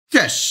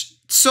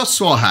Cześć, co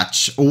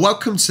słychać?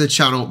 Welcome to the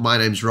channel. My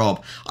name's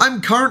Rob.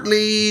 I'm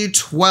currently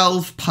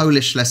 12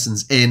 Polish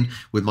lessons in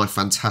with my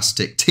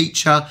fantastic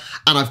teacher,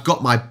 and I've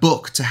got my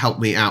book to help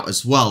me out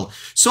as well.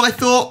 So I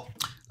thought,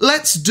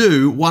 let's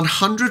do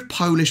 100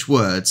 Polish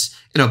words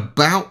in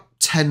about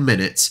 10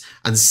 minutes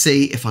and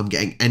see if I'm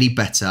getting any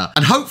better.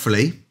 And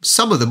hopefully,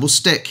 some of them will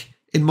stick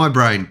in my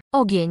brain.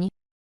 Ogień.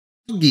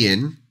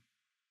 Ogień,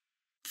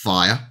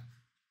 fire.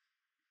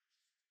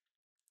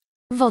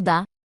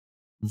 Woda.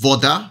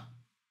 Woda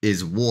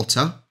is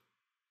water.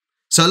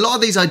 So a lot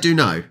of these I do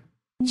know.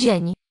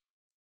 Dzień.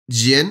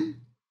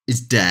 Dzień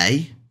is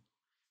day.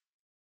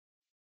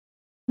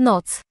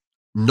 Noc.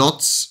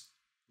 Noc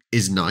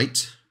is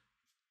night.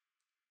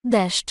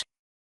 Deszcz.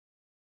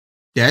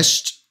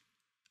 Deszcz,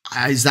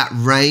 is that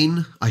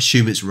rain? I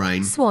assume it's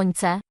rain.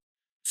 Słońce.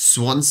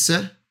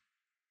 Słońce,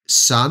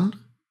 sun,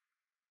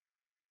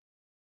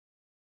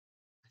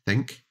 I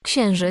think.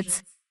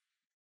 Księżyc.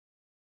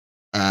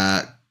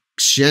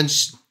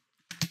 Księżyc,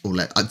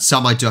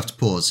 some I do have to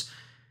pause.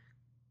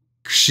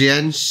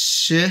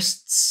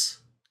 Księżyc,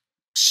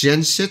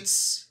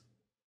 księżyc,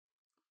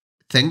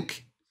 I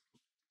think.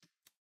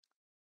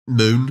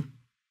 Moon.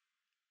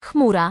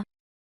 Chmura.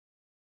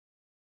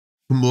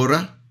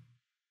 Chmura.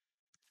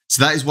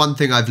 So that is one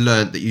thing I've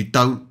learned, that you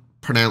don't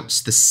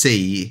pronounce the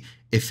C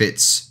if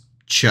it's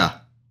ch,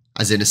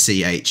 as in a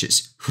CH.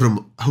 It's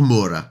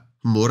chmura.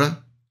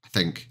 Chmura, I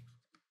think.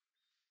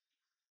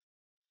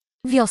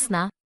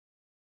 Wiosna.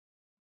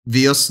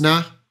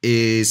 Wiosna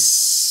is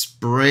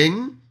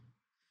spring.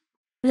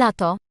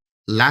 Lato.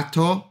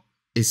 Lato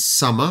is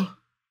summer.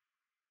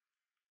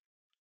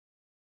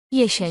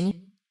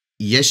 Jesień.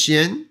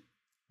 Jesień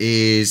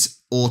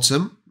is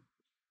autumn.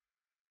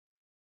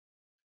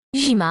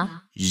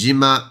 Zima.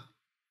 Zima.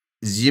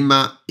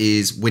 Zima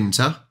is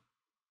winter,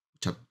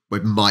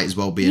 which might as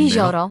well be in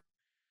Jezioro.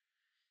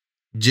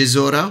 there.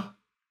 Jezioro.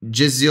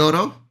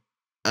 Jezioro.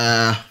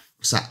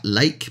 What's that?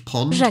 Lake?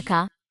 Pond?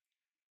 Rzeka.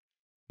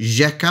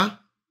 Rzeka.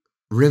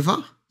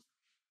 River.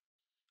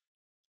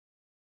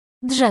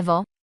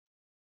 Drzewo.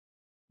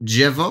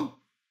 Drzewo.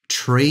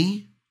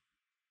 Tree.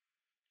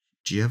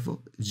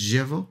 Drzewo.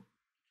 Drzewo.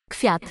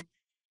 Kwiat.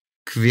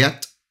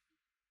 Kwiat.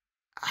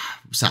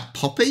 What's that?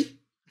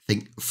 Poppy? I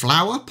think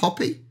flower.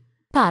 Poppy.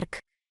 Park.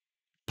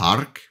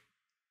 Park.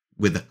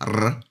 With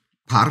R.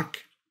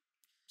 Park.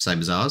 Same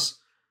as ours.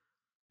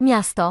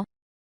 Miasto.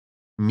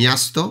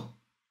 Miasto.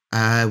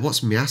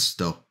 What's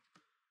miasto?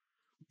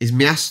 Is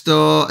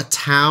miasto a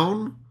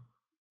town?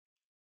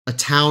 A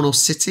town or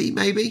city,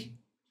 maybe?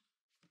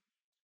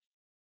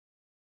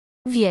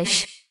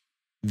 Wieś.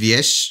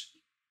 Wieś.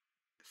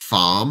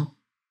 Farm.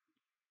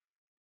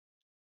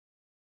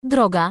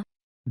 Droga.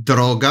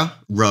 Droga.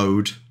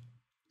 Road.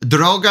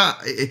 Droga.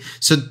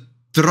 So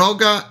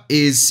droga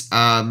is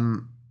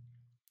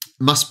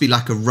must be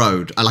like a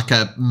road, like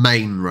a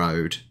main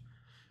road,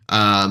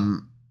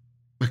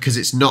 because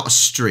it's not a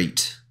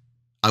street.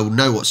 I will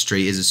know what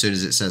street is as soon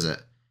as it says it.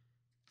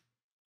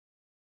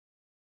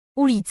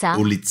 Ulica.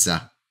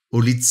 Ulica.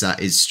 Ulica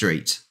is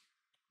street.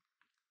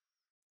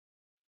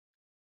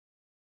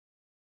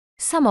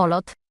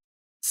 Samolot.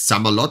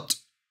 Samolot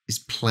is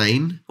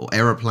plane or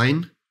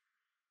aeroplane.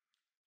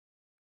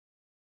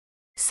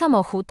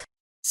 Samochód.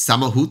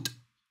 Samochód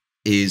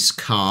is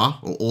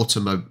car or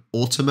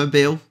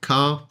automobile,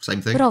 car,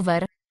 same thing.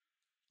 Rower.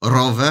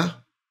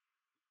 Rower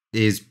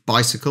is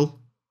bicycle.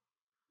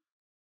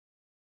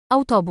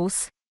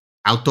 Autobus.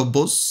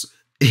 Autobus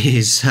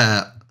is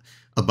a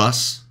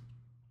bus.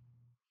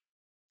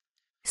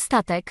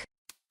 Statek.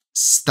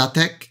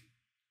 Statek,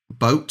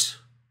 boat.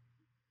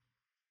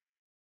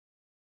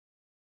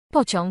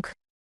 Pociąg.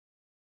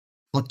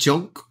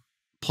 Pociąg.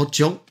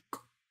 Pociąg.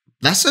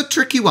 That's a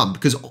tricky one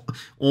because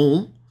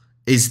all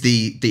is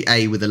the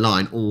A with a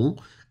line,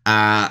 all.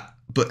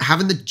 But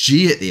having the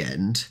G at the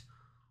end,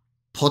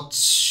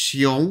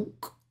 pociąg,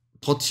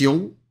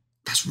 pociąg,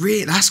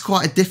 that's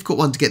quite a difficult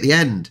one to get the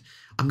end.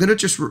 I'm going to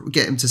just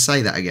get him to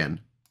say that again.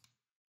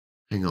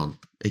 Hang on.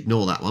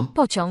 Ignore that one.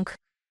 Pociąg.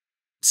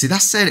 See,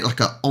 that's saying it like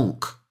a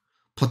onk.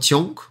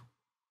 Pociąg.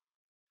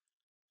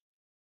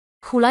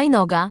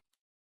 Hulajnoga.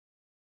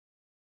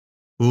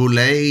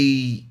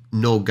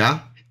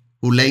 Hulajnoga.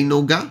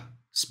 Hulajnoga.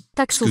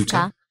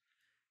 Taksówka.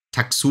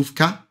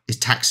 Taksówka is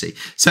taxi.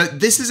 So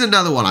this is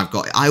another one I've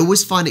got. I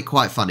always find it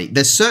quite funny.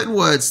 There's certain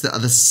words that are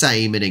the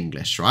same in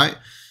English, right?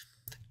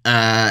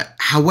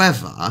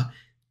 However,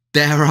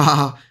 there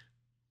are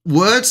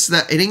words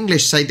that in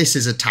English say this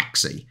is a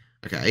taxi,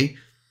 okay?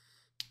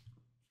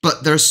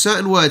 But there are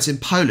certain words in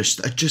Polish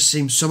that just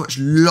seem so much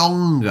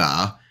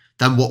longer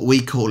than what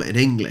we call it in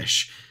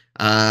English.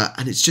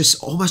 And it's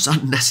just almost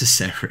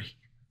unnecessary.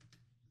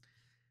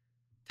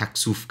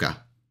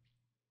 Taksówka.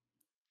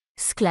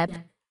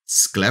 Sklep.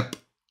 Sklep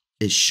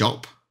is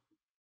shop.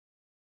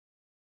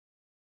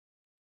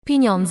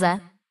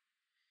 Pieniądze.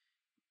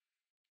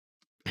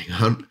 Hang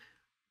on.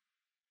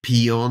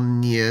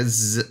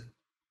 Pieniądze.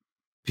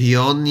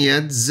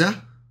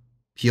 Pieniądze.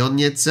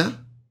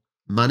 Pieniądze.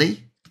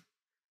 Money.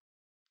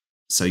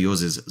 So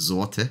yours is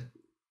złoty.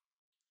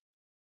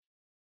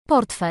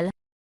 Portfel.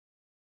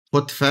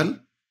 Portfel.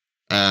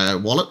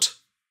 Wallet.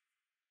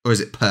 Or is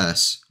it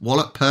purse?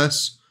 Wallet,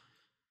 purse.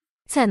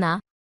 Cena.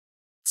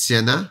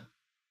 Cena.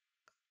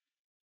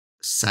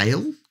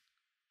 Sale.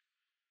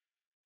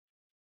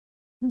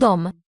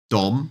 Dom.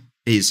 Dom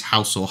is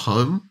house or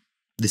home.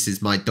 This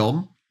is my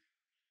dom.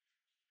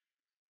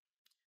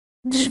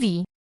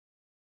 Drzwi.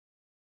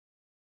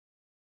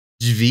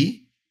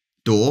 Drzwi.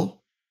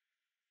 Door.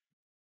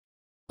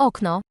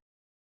 Okno.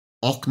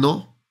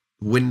 Okno.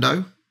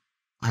 Window.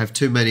 I have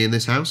too many in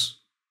this house.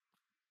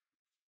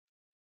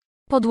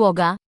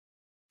 Podłoga.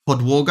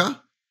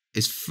 Podłoga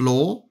is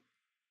floor.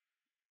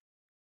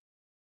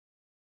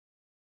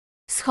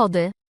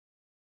 Schody.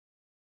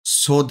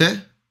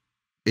 Schody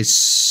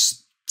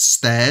is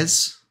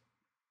stairs.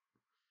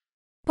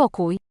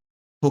 Pokój.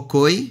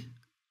 Pokój.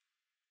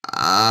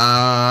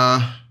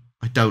 I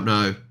don't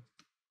know.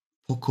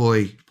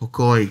 Pokój.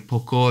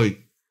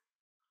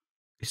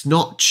 It's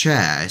not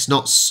chair. It's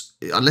not,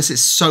 unless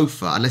it's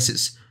sofa, unless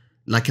it's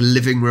like a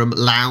living room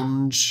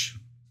lounge.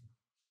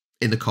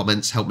 In the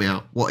comments, help me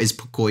out. What is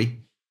pokój?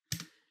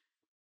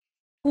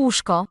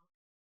 Łóżko.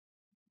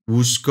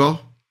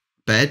 Łóżko.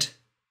 Bed.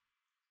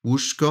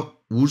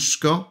 Łóżko.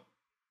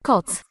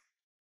 Koc.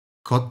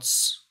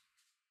 Koc.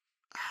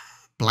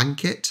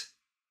 Blanket.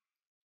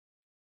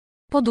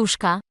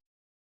 Poduszka.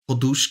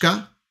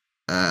 Poduszka.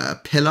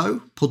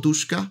 Pillow.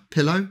 Poduszka.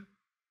 Pillow.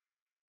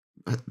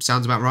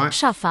 Sounds about right.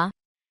 Szafa.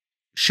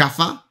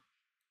 Szafa.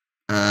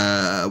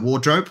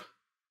 Wardrobe.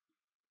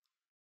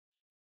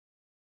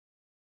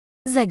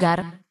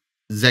 Zegar.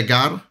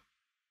 Zegar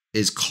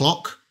is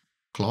clock.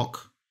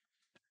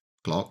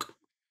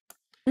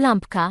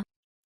 Lampka.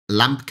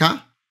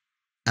 Lampka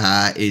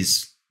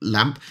is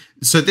lamp.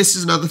 So this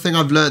is another thing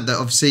I've learned, that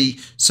obviously,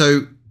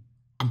 so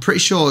I'm pretty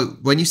sure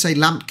when you say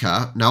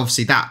lampka, now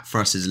obviously that for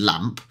us is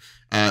lamp,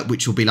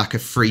 which will be like a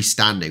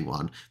freestanding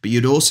one. But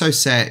you would also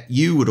say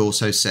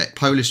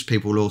Polish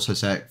people will also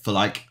say it for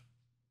like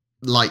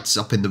lights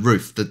up in the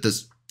roof,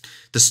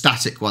 the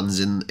static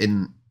ones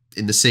in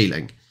the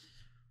ceiling.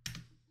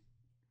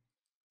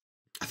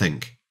 I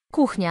think.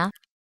 Kuchnia.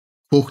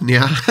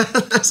 Kuchnia.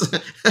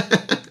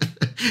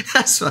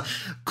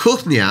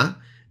 Kuchnia.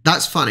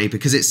 That's funny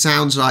because it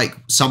sounds like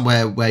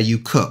somewhere where you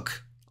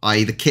cook,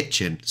 i.e. the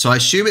kitchen. So I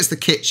assume it's the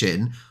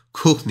kitchen.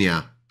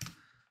 Kuchnia.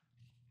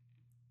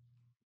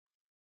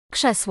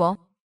 Krzesło.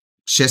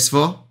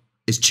 Krzesło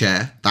is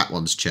chair. That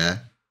one's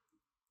chair.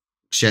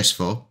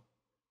 Krzesło.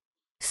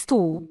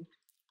 Stół.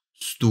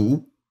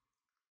 Stół.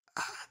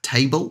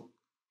 Table.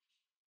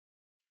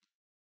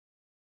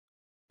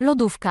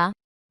 Lodówka.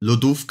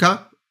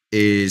 Lodówka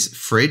is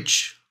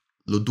fridge.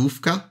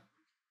 Lodówka.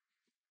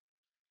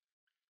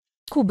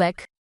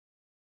 Kubek.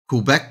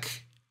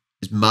 Kubek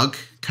is mug.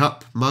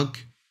 Cup, mug.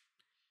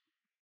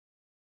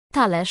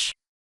 Talerz.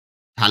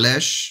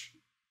 Talerz.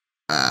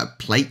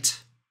 Plate.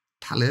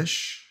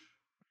 Talerz.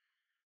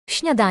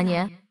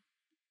 Śniadanie.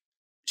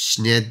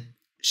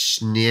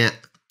 Śniadanie.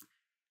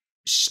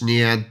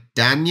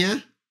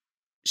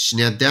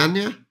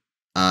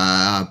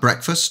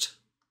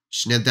 Breakfast.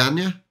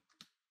 Śniadanie.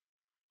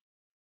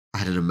 I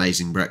had an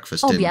amazing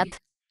breakfast Obiad. in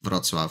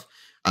Wrocław.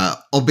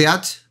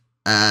 Obiad.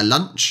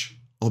 Lunch.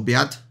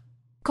 Obiad.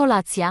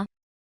 Kolacja.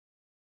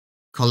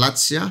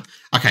 Kolacja.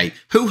 Okay,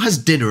 who has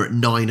dinner at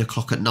 9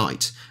 o'clock at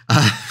night?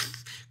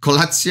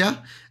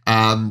 Kolacja.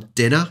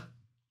 Dinner.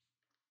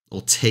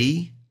 Or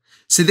tea.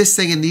 See, this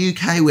thing in the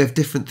UK, we have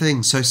different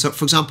things. So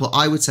for example,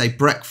 I would say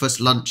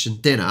breakfast, lunch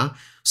and dinner.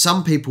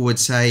 Some people would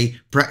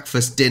say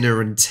breakfast,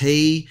 dinner and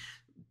tea.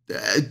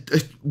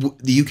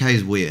 The UK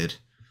is weird.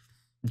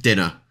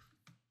 Dinner.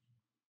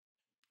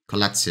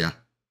 Kolacja.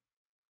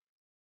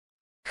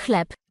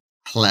 Chleb.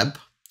 Chleb.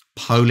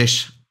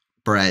 Polish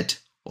bread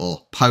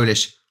or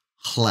Polish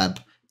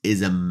chleb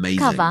is amazing.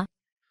 Kawa.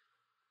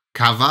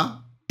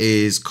 Kawa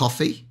is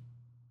coffee.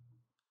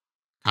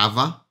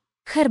 Kawa.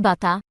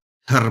 Herbata.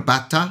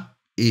 Herbata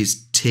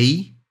is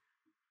tea.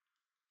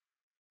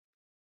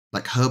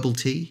 Like herbal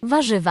tea.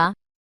 Warzywa.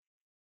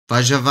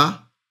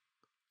 Warzywa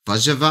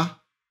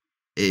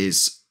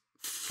is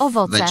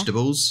Owoce.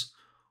 vegetables.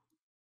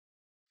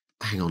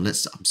 Hang on,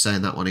 I'm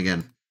saying that one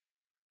again.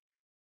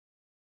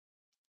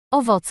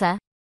 Owoce.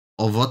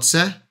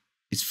 Owoce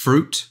is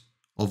fruit.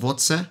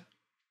 Owoce.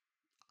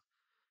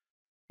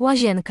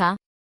 Łazienka.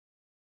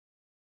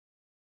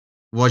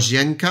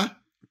 Łazienka.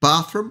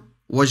 Bathroom.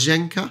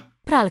 Łazienka.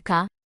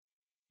 Pralka.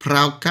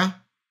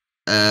 Pralka.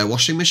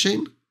 Washing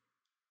machine.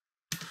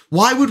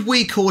 Why would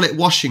we call it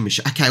washing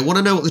machine? Okay, I want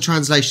to know what the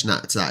translation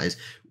to that is.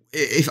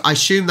 If I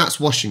assume that's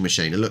washing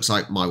machine, it looks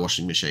like my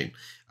washing machine.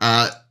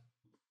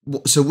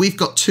 So we've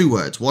got two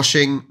words,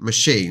 washing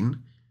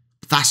machine.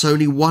 But that's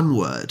only one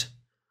word.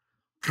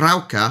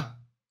 Pralka.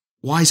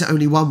 Why is it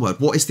only one word?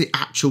 What is the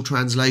actual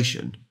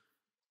translation?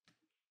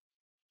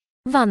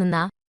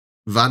 Wanna.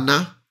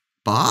 Wanna.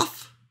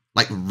 Bath?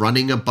 Like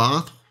running a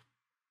bath?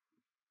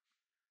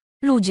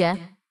 Ludzie.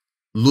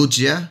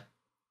 Ludzie.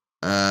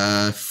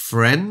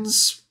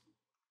 Friends.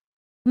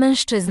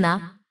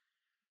 Mężczyzna.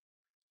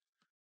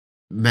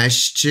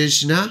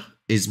 Mężczyzna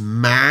is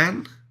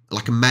man.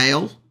 like a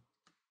male.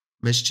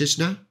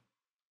 Mężczyzna.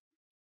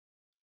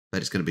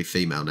 But it's going to be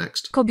female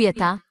next.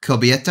 Kobieta.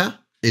 Kobieta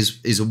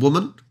is a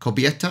woman.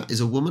 Kobieta is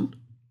a woman.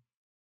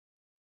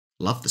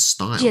 Love the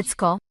style.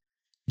 Dziecko.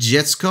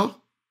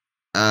 Dziecko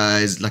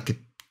is like a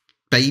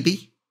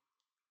baby.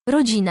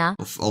 Rodzina.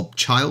 Or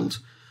child.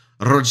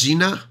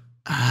 Rodzina.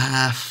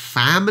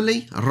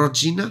 Family.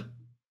 Rodzina.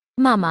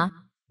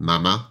 Mama.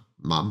 Mama.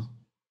 Mum.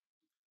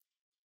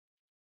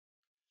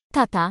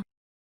 Tata.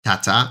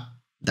 Tata.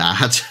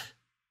 Dad.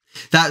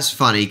 That's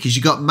funny because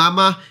you got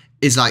mama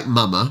is like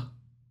mama.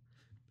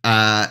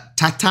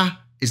 Tata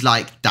is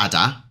like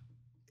dada.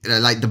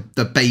 Like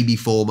the baby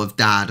form of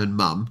dad and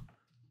mum.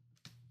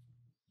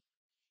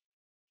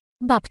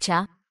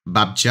 Babcia.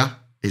 Babcia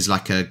is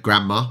like a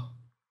grandma.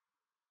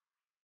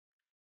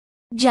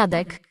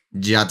 Dziadek.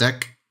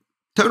 Dziadek.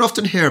 Don't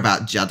often hear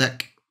about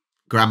dziadek.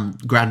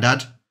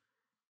 Granddad.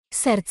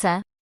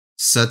 Serce.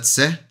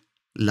 Serce.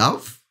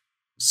 Love.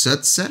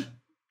 Serce.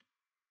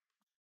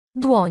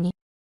 Dłoń.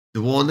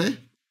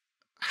 Dłonie.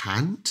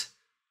 Hand.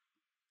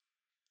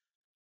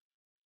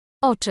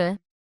 Oczy.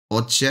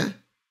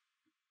 Oczy.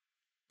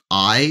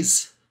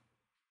 Eyes.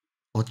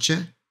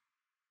 Oczy.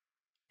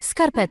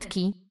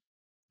 Skarpetki.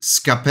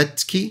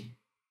 Skarpetki.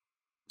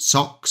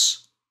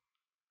 Socks.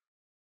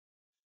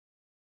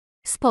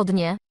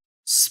 Spodnie.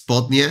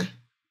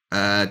 Spodnie.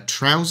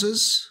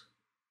 Trousers.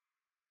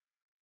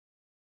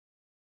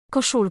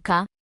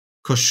 Koszulka.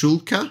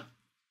 Koszulka.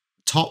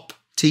 Top.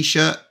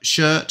 T-shirt.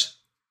 Shirt.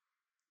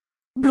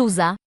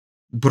 Bluza.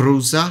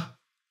 Bluza.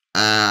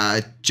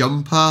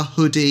 Jumper.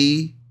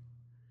 Hoodie.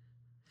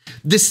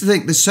 This is the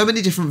thing. There's so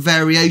many different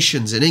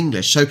variations in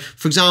English. So,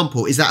 for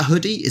example, is that a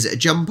hoodie? Is it a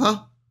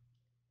jumper?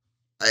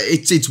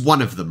 It's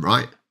one of them,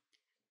 right?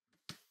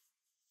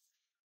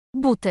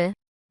 Buty.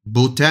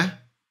 Buty.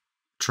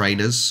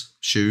 Trainers.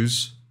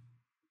 Shoes.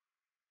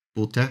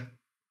 Buty.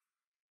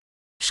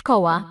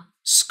 Szkoła.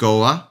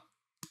 Szkoła.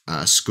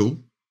 School.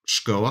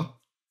 Szkoła.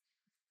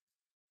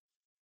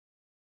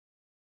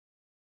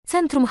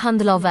 Centrum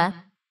handlowe.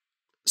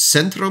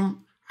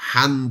 Centrum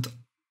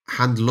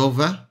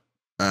handlowe.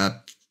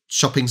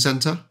 Shopping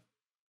center.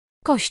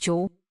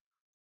 Kościół.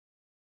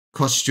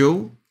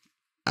 Kościół.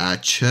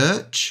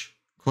 Church.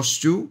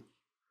 Kościół.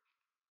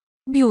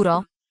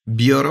 Biuro.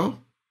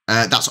 Biuro.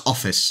 That's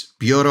office.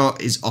 Biuro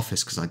is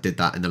office because I did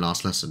that in the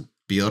last lesson.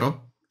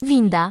 Biuro.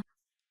 Winda.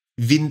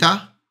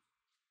 Winda.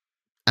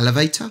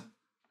 Elevator.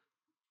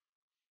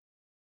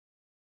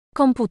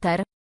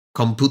 Komputer.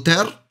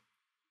 Komputer.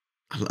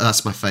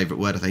 That's my favorite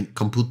word, I think.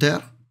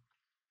 Komputer.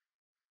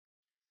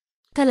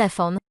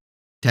 Telefon.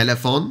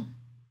 Telephone.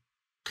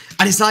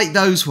 And it's like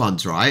those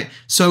ones, right?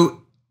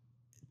 So,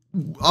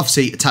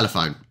 obviously, a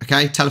telephone,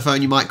 okay?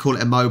 Telephone, you might call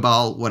it a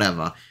mobile,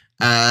 whatever.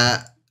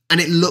 And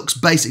it looks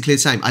basically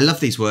the same. I love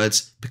these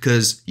words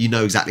because you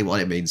know exactly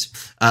what it means.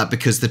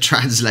 Because the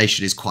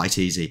translation is quite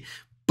easy.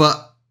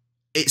 But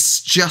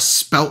it's just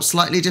spelt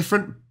slightly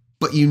different,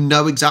 but you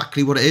know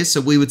exactly what it is.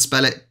 So we would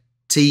spell it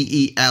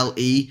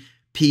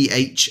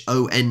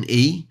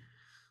Telephone,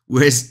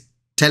 whereas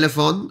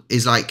telephone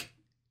is like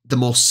the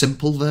more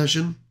simple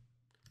version.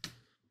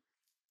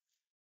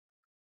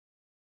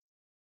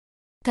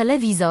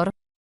 Telewizor.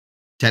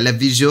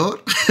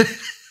 Telewizor.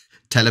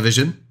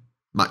 Television.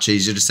 Much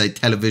easier to say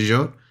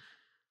television.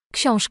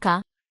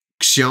 Książka.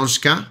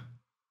 Książka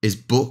is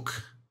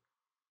book.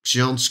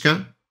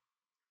 Książka.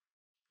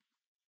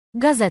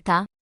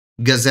 Gazeta.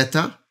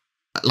 Gazeta.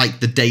 Like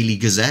the Daily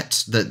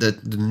Gazette,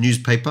 the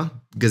newspaper.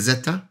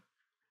 Gazeta.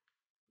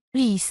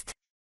 List.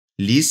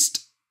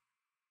 List.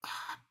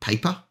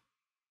 Paper.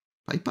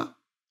 Paper,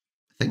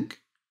 I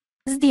think.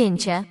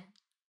 Zdjęcie.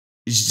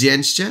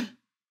 Zdjęcie.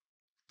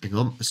 Hang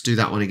on, let's do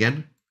that one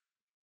again.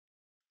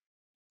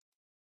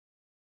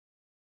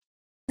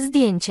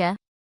 Zdjęcie.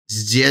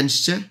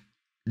 Zdjęcie.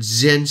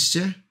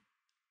 Zdjęcie.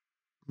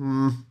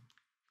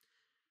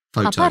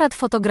 Photo. Aparat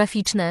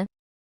fotograficzny.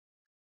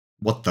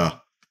 What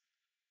the?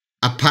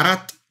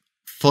 Aparat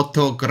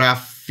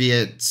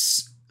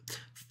fotografiec.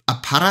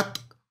 Aparat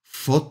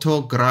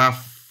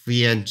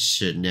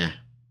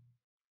fotograficzny.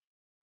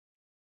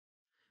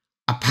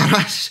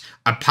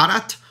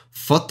 Aparat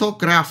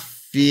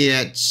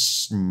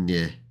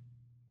fotograficzny.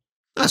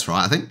 That's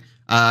right, I think.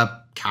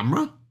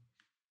 Camera?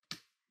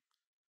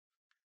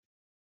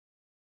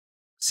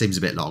 Seems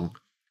a bit long.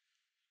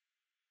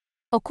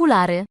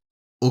 Okulary.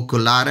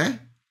 Oculare.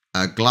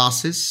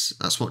 Glasses.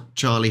 That's what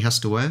Charlie has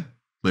to wear.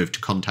 Move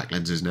to contact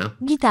lenses now.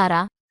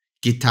 Gitara.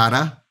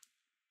 Guitarra.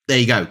 There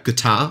you go.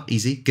 Guitar.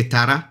 Easy.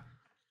 Guitarra.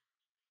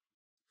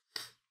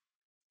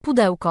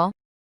 Pudełko.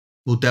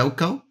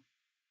 Pudełko.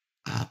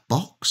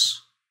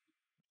 Box.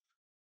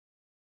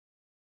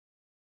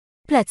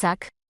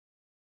 Plecak.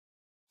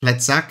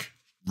 Plecak.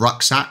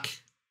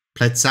 Rucksack.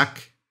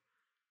 Plecak.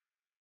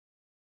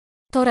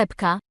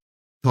 Torebka.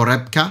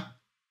 Torebka.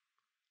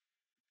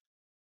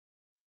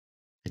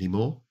 Any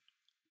more?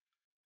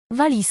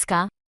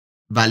 Walizka.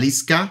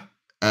 Walizka.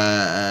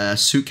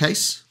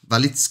 Suitcase.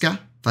 Walizka.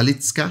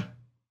 Walizka.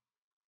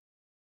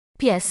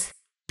 Pies.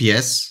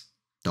 Pies.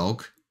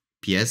 Dog.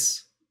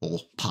 Pies. or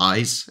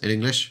pies in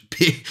English,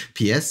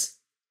 pies,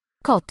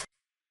 Kot.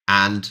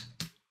 and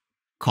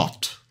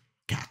kot,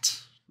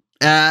 cat.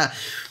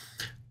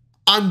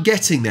 I'm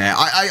getting there.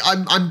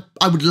 I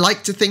would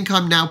like to think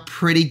I'm now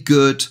pretty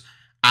good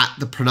at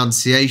the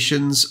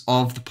pronunciations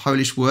of the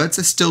Polish words.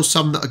 There's still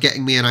some that are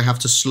getting me and I have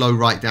to slow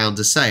right down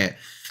to say it.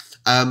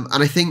 And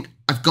I think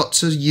I've got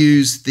to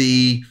use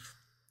the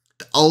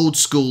old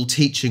school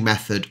teaching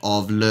method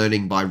of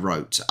learning by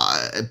rote.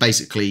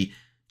 Basically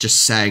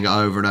just saying it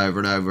over and over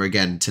and over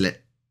again till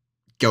it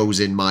goes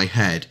in my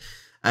head.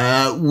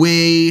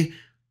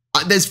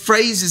 There's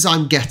phrases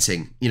I'm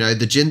getting, you know,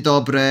 the dzień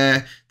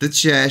dobry, the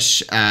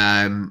cześć,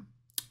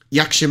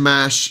 jak się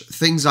masz,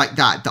 things like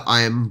that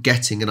I am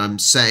getting and I'm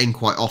saying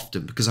quite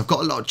often because I've got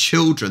a lot of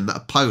children that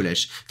are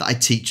Polish that I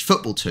teach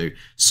football to.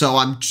 So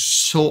I'm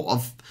sort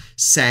of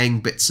saying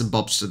bits and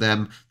bobs to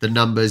them, the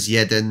numbers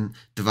 1, 2,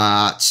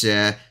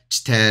 3,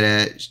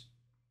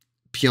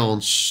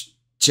 4, 5,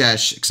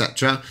 6,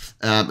 etc.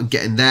 And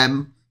getting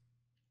them.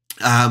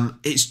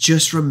 It's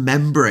just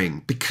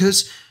remembering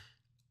because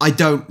I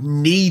don't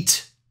need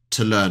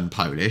to learn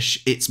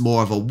Polish. It's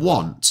more of a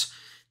want.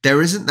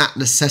 There isn't that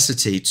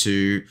necessity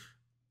to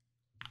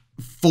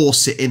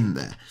force it in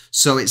there.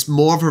 So it's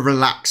more of a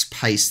relaxed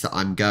pace that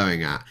I'm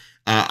going at.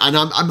 And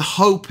I'm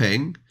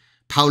hoping,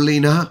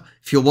 Paulina,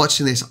 if you're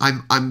watching this,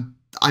 I'm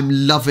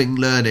loving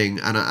learning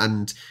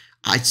and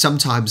I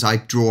sometimes I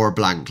draw a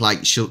blank. Like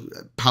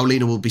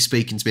Paulina will be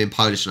speaking to me in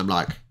Polish and I'm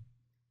like,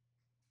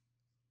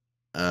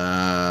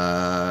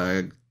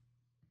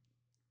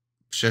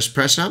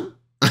 przepraszam?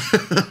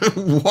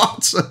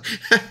 What?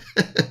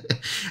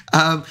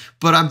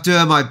 But I'm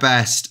doing my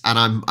best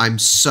and I'm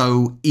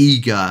so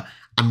eager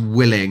and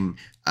willing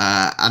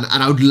and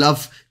I'd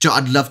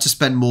love to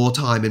spend more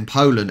time in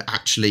Poland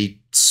actually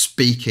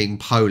speaking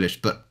Polish,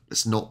 but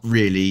it's not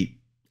really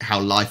how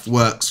life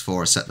works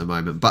for us at the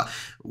moment. But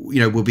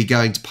you know, we'll be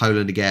going to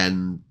Poland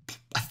again,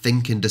 I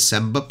think in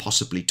December,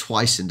 possibly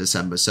twice in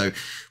December, so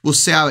we'll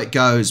see how it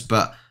goes.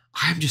 But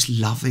I'm just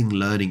loving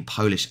learning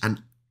Polish.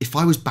 And if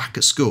I was back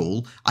at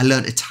school, I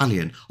learned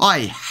Italian. I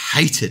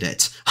hated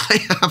it.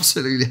 I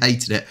absolutely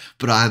hated it.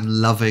 But I am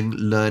loving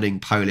learning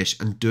Polish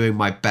and doing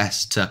my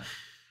best to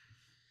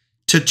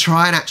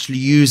try and actually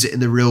use it in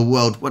the real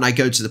world when I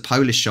go to the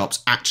Polish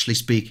shops, actually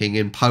speaking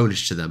in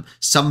Polish to them.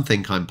 Some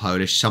think I'm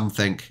Polish, some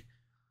think,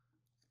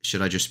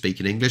 should I just speak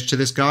in English to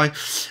this guy?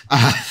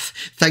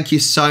 Thank you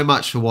so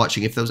much for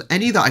watching. If there was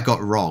any that I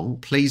got wrong,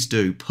 please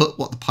do put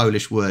what the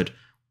Polish word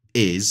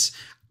is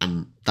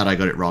and that I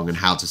got it wrong and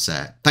how to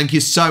say it. Thank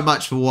you so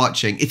much for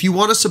watching. If you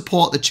want to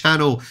support the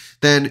channel,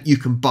 then you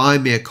can buy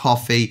me a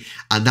coffee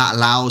and that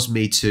allows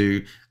me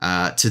to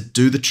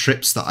do the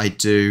trips that I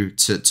do,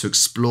 to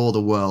explore the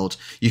world.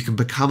 You can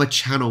become a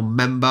channel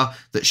member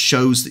that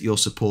shows that you're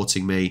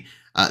supporting me.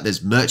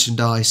 There's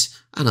merchandise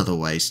and other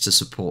ways to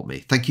support me.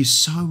 Thank you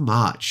so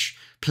much.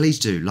 Please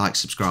do like,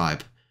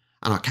 subscribe,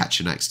 and I'll catch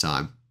you next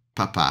time.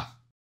 Pa-pa.